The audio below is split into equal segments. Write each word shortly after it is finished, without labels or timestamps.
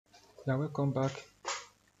Yeah, welcome back.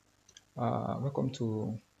 Welcome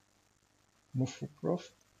to Morphoprof.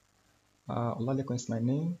 Olalekun is my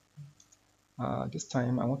name. This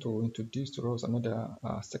time I want to introduce to us another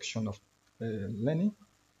section of learning,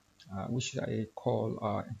 which I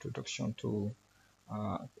call Introduction to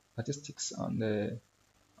Statistics and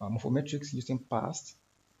Morphometrics using past.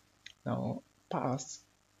 Now, past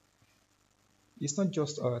is not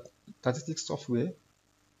just statistics software,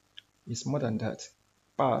 it's more than that.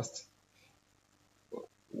 Past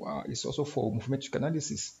is also for morphometric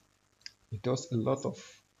analysis. It does a lot of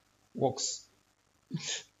works.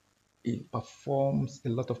 It performs a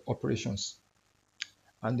lot of operations.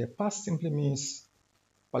 And the past simply means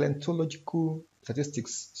paleontological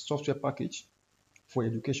statistics software package for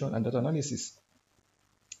education and data analysis.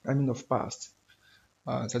 I mean of past.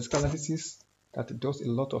 Statistical analysis that does a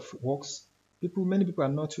lot of works. Many people are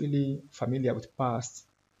not really familiar with past,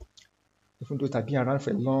 even though it has been around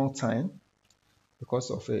for a long time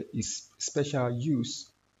because of its special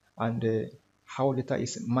use and how data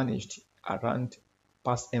is managed around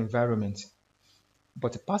past environment.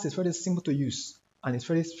 But the past is very simple to use and it's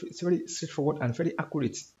very straightforward and very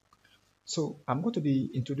accurate. So I'm going to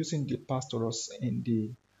be introducing the past to us in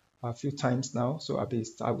the few times now. So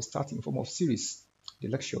I will start in form of series, the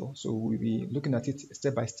lecture. So we'll be looking at it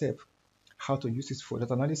step by step, how to use it for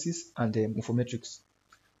data analysis and morphometrics.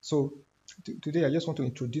 So today I just want to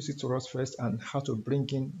introduce it to us first and how to bring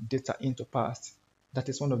in data into past. That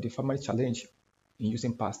is one of the primary challenge in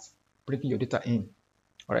using past, bringing your data in.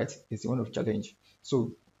 All right, it's one of the challenge.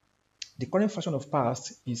 So the current version of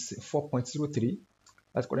past is 4.03.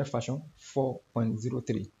 That's current version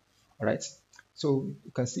 4.03. All right. So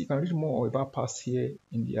you can read more about past here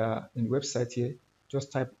in the website here.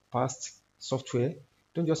 Just type past software.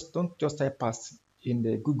 Don't just type past in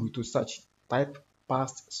the Google to search. Type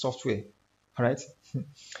past software. All right. When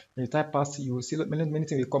you type past, you will see many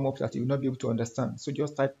things will come up that you will not be able to understand. So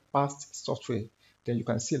just type past software. Then you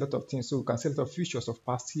can see a lot of things. So you can see a lot of features of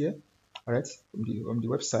past here. All right, from the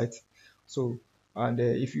website. So and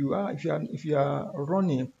if you are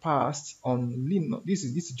running past on Linux, this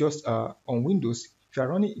is just on Windows. If you are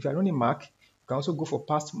running Mac, you can also go for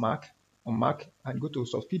past Mac on Mac and go to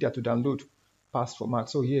Softpedia to download past for Mac.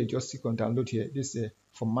 So here just click on download here. This is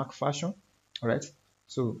for Mac version. All right.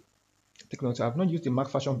 So take note. I've not used the Mac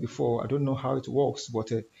version before. I don't know how it works,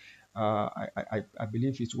 but I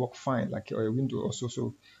believe it works fine, like a Windows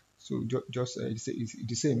also. So just it's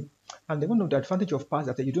the same. And one of the advantage of past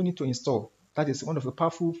that you don't need to install. That is one of the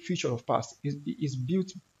powerful features of past. It's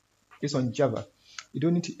built based on Java. You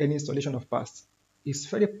don't need any installation of past. It's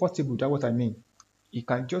very portable. That's what I mean. You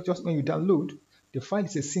can just when you download, the file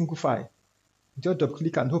is a single file. Just double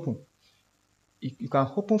click and open. You can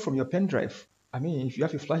open from your pen drive. I mean, if you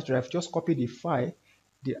have a flash drive, just copy the file,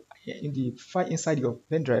 the file inside your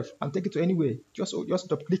pen drive and take it to anywhere. Just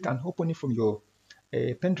double click and open it from your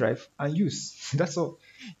pen drive and use. That's all.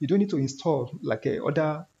 You don't need to install like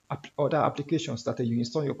other applications that you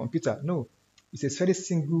install on your computer. No, it's a very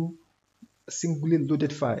singly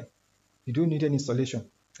loaded file. You don't need any installation.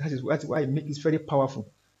 That's why it makes it very powerful.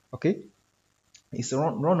 Okay, it's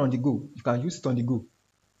run on the go. You can use it on the go.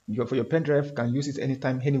 For your pen drive, you can use it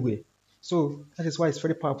anytime, anywhere. So that is why it's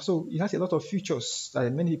very powerful. So it has a lot of features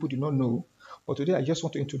that many people do not know. But today I just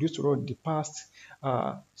want to introduce to you the past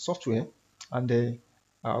software, and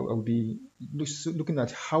I will be looking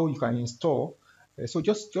at how you can install. So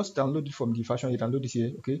just download it from the version you download it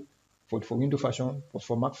here. Okay, for Windows version,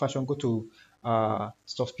 for Mac version, go to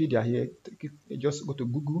Softpedia here. Just go to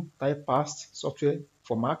Google, type past software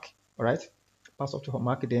for Mac. All right, past software for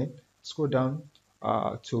Mac. Then scroll down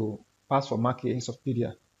to past for Mac here in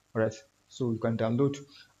Softpedia. All right, so you can download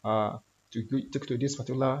to take to this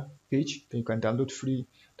particular page. Then you can download free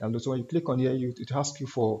download. So when you click on here, it asks you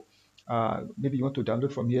for maybe you want to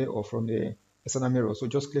download from here or from the external mirror. So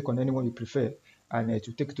just click on anyone you prefer, and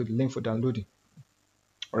to take you to the link for downloading.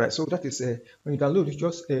 All right, so that is when you download, you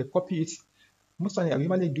just copy it. Most of the time, I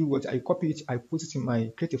usually do what I copy it, I put it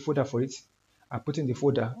in create a folder for it. I put in the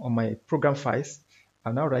folder on my program files,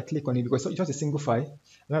 and now right click on it because it's just a single file.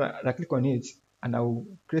 Now right click on it, and I will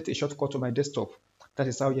create a shortcut to my desktop. That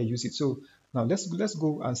is how you use it. So now let's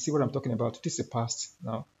go and see what I'm talking about. This is the past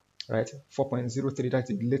now, right? 4.03, that's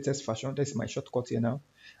the latest version. That's my shortcut here now.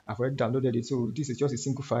 I've already downloaded it. So this is just a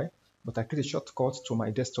single file, but I create a shortcut to my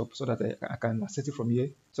desktop so that I can access it from here,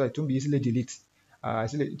 so it won't be easily deleted.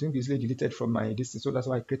 It won't be easily deleted from my distance. So that's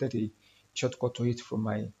why I created a shortcut to it from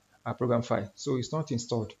my program file. So it's not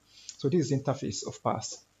installed. So this is interface of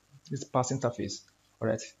past. This is past interface. All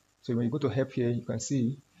right. So when you go to help here, you can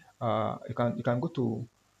see you can go to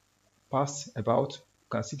past about.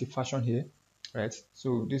 can see the version here, right?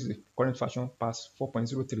 So this is the current version, pass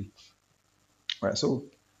 4.03. All right, so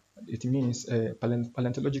it means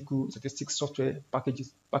paleontological statistics software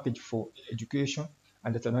package for education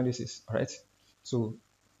and data analysis. All right. So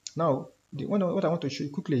now, what I want to show you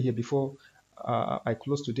quickly here before I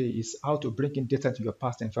close today is how to bring in data to your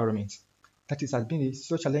past environment. That is has been a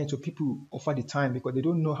social challenge to people over the time because they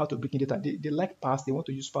don't know how to bring in data. They like past, they want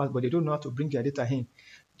to use past, but they don't know how to bring their data in.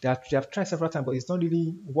 They have tried several times, but it's not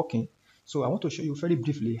really working. So I want to show you very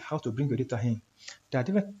briefly how to bring your data in. There are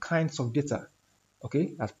different kinds of data,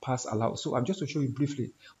 okay, that past allows. So I'm just to show you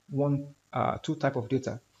briefly two type of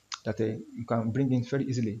data that you can bring in very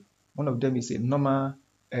easily. One of them is a normal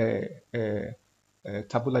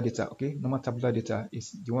tabular data. Okay, normal tabular data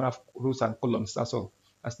is the one of rows and columns. That's all.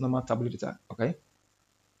 That's normal tabular data. Okay,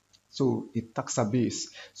 so it taxa base.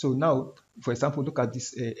 So now, for example, look at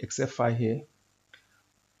this Excel file here.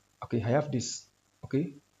 Okay, I have this.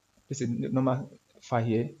 Okay, this is a normal file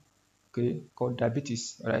here. Okay, called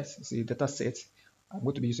diabetes. All right, it's a data set. I'm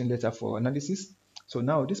going to be using data for analysis. So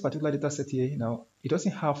now this particular data set here, now it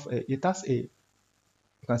doesn't have it has a,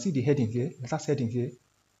 you can see the heading here. It has heading here,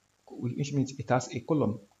 which means it has a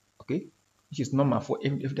column, okay, which is normal for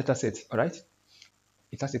every data set. All right,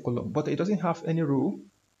 it has a column, but it doesn't have any row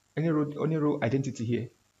identity here.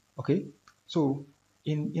 Okay, so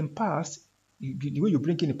in past, the way you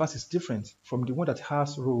bring in the past is different from the one that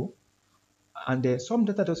has row, and some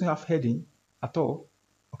data doesn't have heading at all.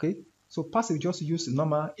 Okay, so past, you just use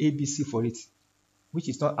normal ABC for it, which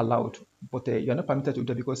is not allowed, but you are not permitted to do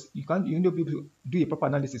that because you can't, you need to be able to do a proper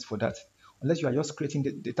analysis for that unless you are just creating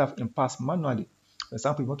the data in past manually. For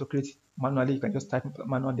example, you want to create manually, you can just type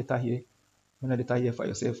manual data here for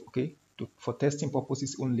yourself, okay, for testing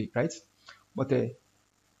purposes only, right? But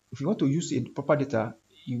if you want to use a proper data,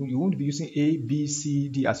 you won't be using A, B, C,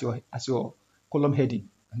 D as your column heading.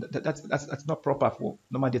 And that's not proper for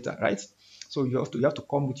normal data, right? So you have to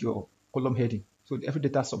come with your column heading. So every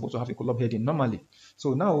data is supposed to have a column heading normally.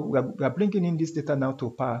 So now we are bringing in this data now to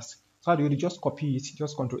pass. So how do you just copy it?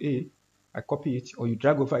 Just Control A, I copy it, or you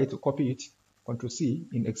drag over it to copy it. Control C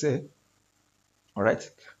in Excel. All right.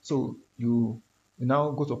 So you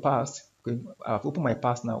now go to past. Okay, I've opened my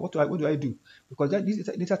past now. What do I do? Because this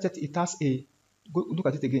data set, it has a, look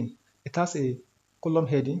at it again. It has a column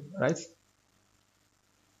heading, right?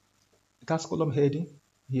 It has column heading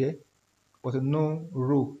here, but no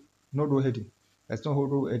row heading. There's no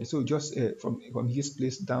row heading. So just from this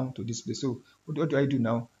place down to this place. So what do I do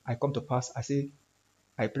now? I come to pass.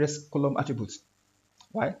 I press column attributes.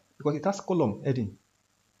 Why? Because it has column heading,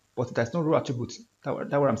 but there's no row attribute. That's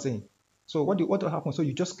what I'm saying. So what will happen? So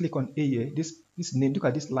you just click on A here. This name. Look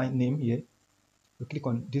at this line name here. You click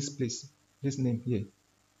on this place. This name here.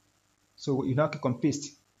 So you now click on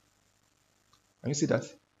paste. Can you see that?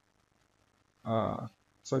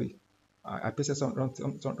 Sorry, I pasted some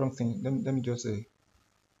wrong thing. Let me just say,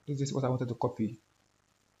 this is what I wanted to copy.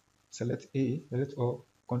 Select A, select O,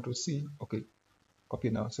 Control C. Okay,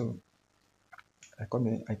 copy now. So I come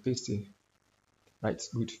here, I paste it. Right,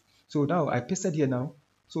 good. So now I pasted here now.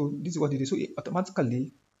 So this is what it is. So it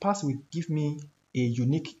automatically pass will give me a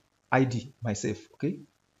unique ID myself. Okay,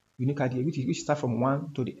 unique ID which start from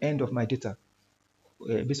 1 to the end of my data,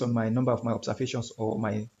 based on my number of my observations or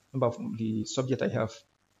my number of the subject I have.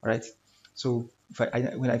 All right. So if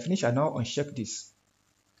when I finish, I now uncheck this.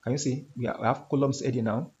 Can you see we have columns heading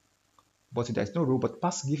now, but there's no row. But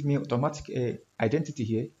pass give me automatic identity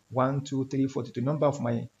here: 1, 2, 3, 4, the number of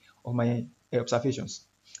my observations.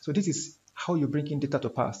 So this is how you bring in data to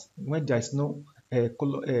pass when there is no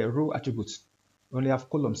row attributes. You only have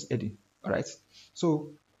columns heading. All right.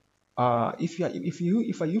 So if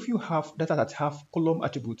you have data that have column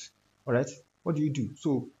attributes, all right, what do you do?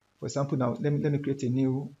 So for example, now let me create a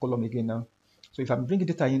new column again now. So if I'm bringing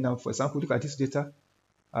data in now, for example, look at this data.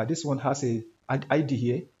 This one has a ID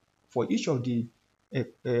here for each of the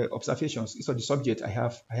observations. Each of the subject I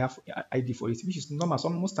have ID for it, which is normal.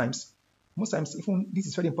 Most times, even this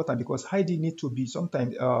is very important because ID need to be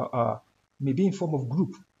sometimes maybe in form of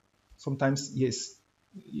group. Sometimes yes,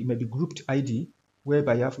 it may be grouped ID,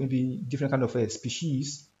 whereby you have maybe different kind of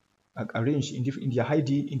species arranged in their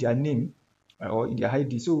ID, in their name, or in their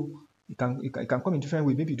ID. So it can come in different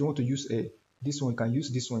way. Maybe you don't want to use this one, you can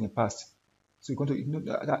use this one in the past. So you're going to,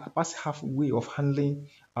 that past have way of handling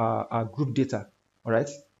group data. All right.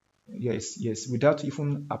 Yes, without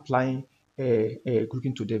even applying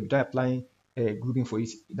grouping to them, without applying grouping for it.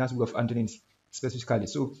 That's way of handling it specifically.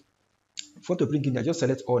 So for to bring in, I just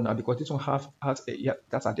select all now because this one has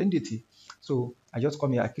that's identity. So I just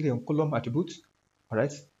come here, I click on column attribute. All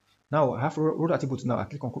right. Now I have row attribute now. I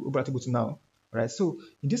click on row attribute now. All right. So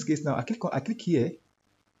in this case now, I click here.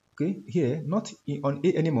 Okay, here, not on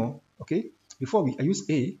A anymore. Okay, before I use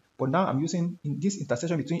A, but now I'm using in this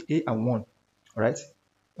intersection between A and 1. All right,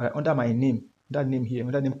 under my name, that name here,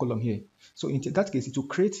 under name column here. So in that case, it will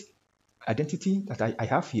create identity that I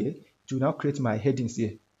have here. It will now create my headings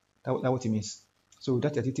here. That's what it means. So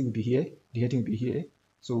that identity will be here, the heading will be here.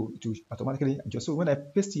 So it will automatically adjust. So when I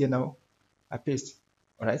paste here now, I paste.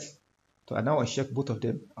 All right. So I now uncheck both of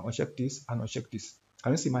them. I uncheck this and uncheck this.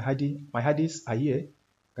 Can you see my heading? My headings are here.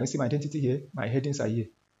 Can you see my identity here? My headings are here.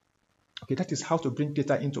 Okay, that is how to bring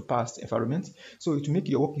data into past environment. So to make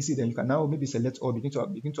your work easy, then you can now maybe select or begin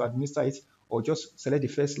to administer it, or just select the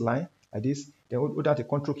first line like this. Then hold down the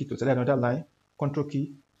control key to select another line. Control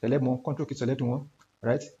key, select more. Control key, select one.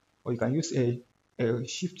 Right? Or you can use a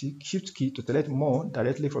shift key to select more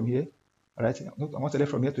directly from here. All right. I want to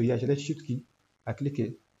select from here to here. I select shift key. I click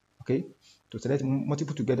it. Okay. To select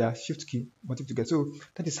multiple together, shift key, multiple together. So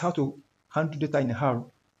that is how to handle data in a hurry.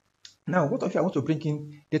 Now, what if I want to bring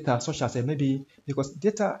in data such as maybe, because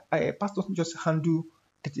data, PASS doesn't just handle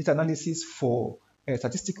data analysis for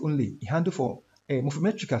statistic only, it handle for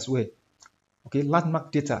morphometric as well. Okay,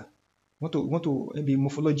 landmark data. Want to maybe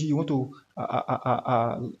morphology, you want to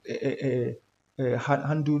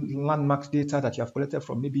handle landmark data that you have collected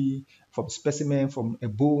from maybe from specimen, from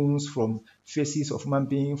bones, from faces of human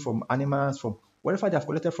beings, from animals, from wherever they have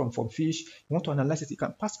collected from fish. You want to analyze it,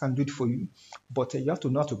 PASS can do it for you, but you have to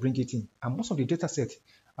know how to bring it in. And most of the data set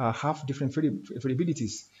have different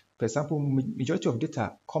variabilities. For example, majority of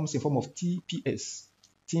data comes in form of TPS,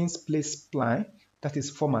 things, place, plan. That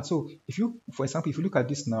is format. So if you, for example, if you look at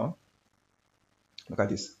this now, look at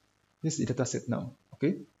this. This is the data set now,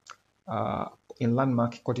 okay? In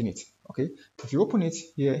landmark coordinate, okay? If you open it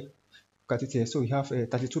here, look at it here. So we have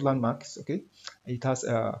 32 landmarks, okay? It has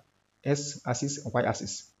S-axis and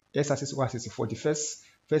Y-axis. S-axis, Y-axis for the first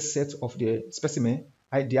set of the specimen.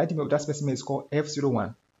 The ID of that specimen is called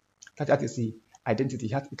F01. That is the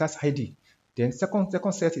identity. It has ID. Then second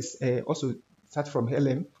set is also start from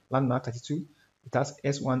LM, landmark 32. It has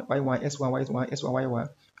S1, Y1, S1, Y1, S1, Y1,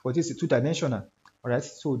 because this is two-dimensional, all right?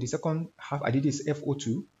 So the second half ID is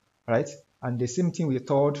FO2, all right? And the same thing with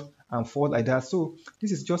third and fourth like that. So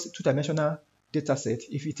this is just two-dimensional data set.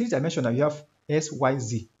 If it's three-dimensional, you have S, Y,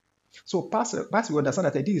 Z. So PASS we understand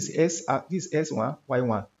that this is S1, Y1,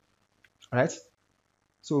 all right?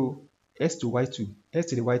 So S to Y2, S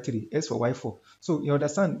to the Y3, S for Y4. So you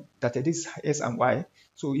understand that this is S and Y.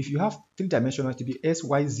 So if you have three-dimensional, it will be S,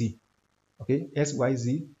 Y, Z. Okay,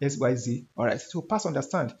 SYZ, SYZ. All right, so PASS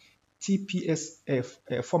understand TPS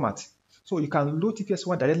format. So you can load TPS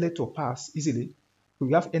one directly to PASS easily.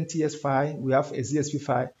 We have NTS file, we have a ZSP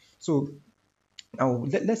file. So now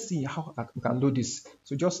let's see how we can load this.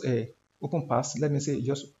 So just open PASS. Let me say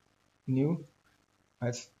just new,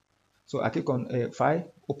 right? So I click on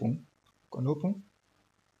file, open,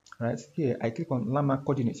 right? Here I click on landmark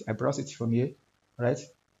coordinates. I browse it from here, right?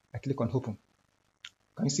 I click on open.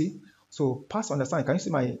 Can you see? So PASS understand. Can you see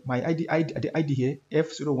my the ID here?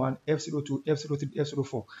 F01, F02, F03,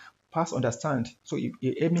 F04. PASS understand. So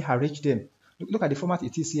it help me arrange them. Look at the format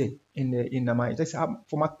it is here in my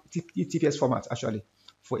format TPS format actually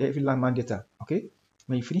for every landmark data. Okay.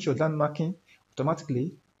 When you finish your landmarking,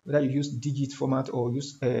 automatically whether you use digit format or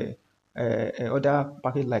use other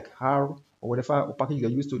package like R or whatever package you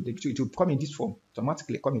use to come in this form,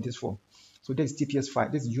 automatically come in this form. So this is TPS file.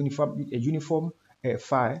 This is a uniform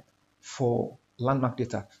file for landmark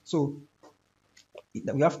data. So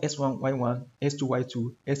we have S1, Y1, S2,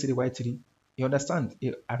 Y2, S3, Y3. You understand?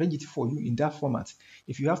 Arrange it for you in that format.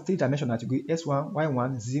 If you have three-dimensional, you go S1,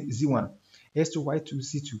 Y1, Z1, S2, Y2,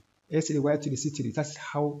 Z2, S3, Y3, C3. That's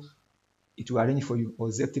how it will arrange for you, or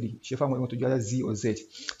Z3, whichever one you want to do, either Z or Z.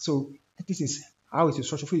 So this is how it is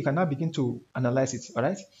structured for you. You can now begin to analyze it, all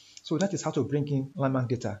right? So that is how to bring in landmark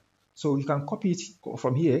data. So you can copy it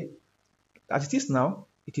from here. As it is now,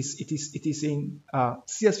 it is in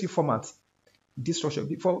CSV format. This structure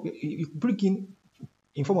before you bring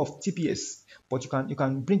in form of TPS, but you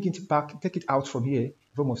can bring it back, take it out from here in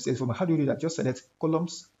form of CSV format. How do you do that? Just select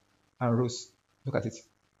columns and rows. Look at it.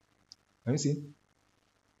 Can you see?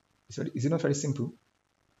 Is it not very simple?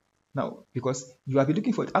 Now, because you have been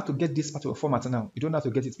looking for how to get this part of the format now, you don't have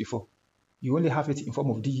to get it before. You only have it in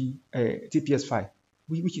form of the TPS file,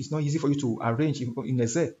 which is not easy for you to arrange in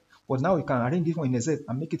Excel. But now you can arrange this one in Excel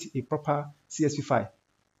and make it a proper CSV file.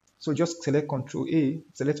 So just select Control A,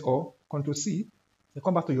 select all, Control C, you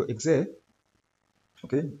come back to your Excel.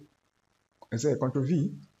 Okay, Excel, Control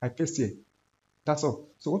V, I paste here. That's all.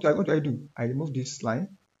 So what do I do? I remove this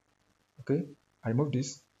line. Okay, I remove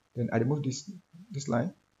this, then I remove this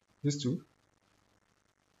line, these two.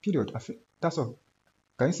 period. That's all.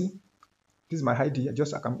 Can you see? This is my ID.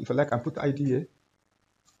 If I like, I can put ID here.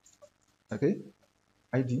 Okay,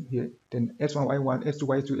 ID here. Then X1, Y1, X2,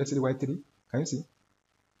 Y2, X3, Y3. Can you see?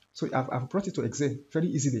 So I've brought it to Excel very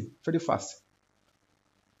easily, very fast,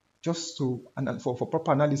 just for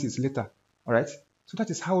proper analysis later. All right. So that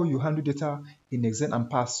is how you handle data in Excel and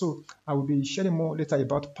past. So I will be sharing more later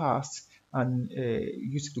about past and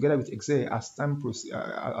use it together with Excel as time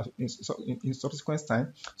in subsequent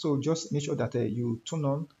time. So just make sure that you tune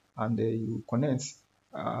on and you connect,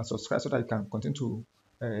 subscribe so that you can continue to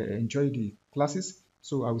enjoy the classes.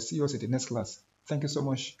 So I will see you also in the next class. Thank you so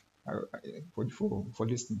much for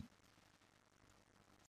listening.